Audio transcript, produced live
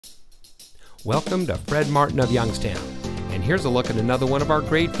Welcome to Fred Martin of Youngstown, and here's a look at another one of our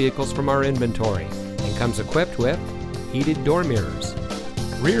great vehicles from our inventory, and comes equipped with heated door mirrors,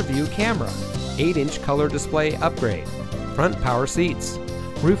 rear view camera, 8-inch color display upgrade, front power seats,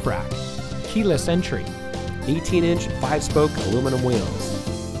 roof rack, keyless entry, 18-inch 5-spoke aluminum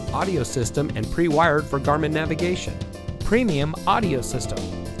wheels, audio system and pre-wired for Garmin navigation, premium audio system,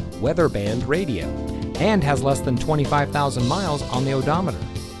 weather band radio, and has less than 25,000 miles on the odometer.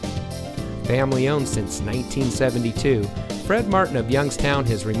 Family owned since 1972, Fred Martin of Youngstown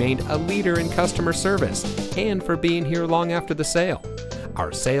has remained a leader in customer service and for being here long after the sale.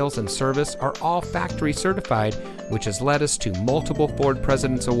 Our sales and service are all factory certified, which has led us to multiple Ford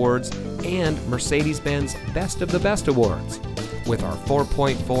President's Awards and Mercedes-Benz Best of the Best Awards. With our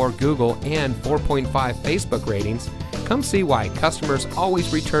 4.4 Google and 4.5 Facebook ratings, come see why customers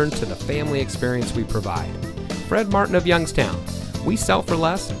always return to the family experience we provide. Fred Martin of Youngstown. We sell for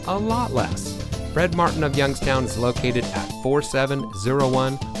less, a lot less. Fred Martin of Youngstown is located at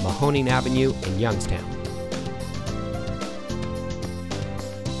 4701 Mahoning Avenue in Youngstown.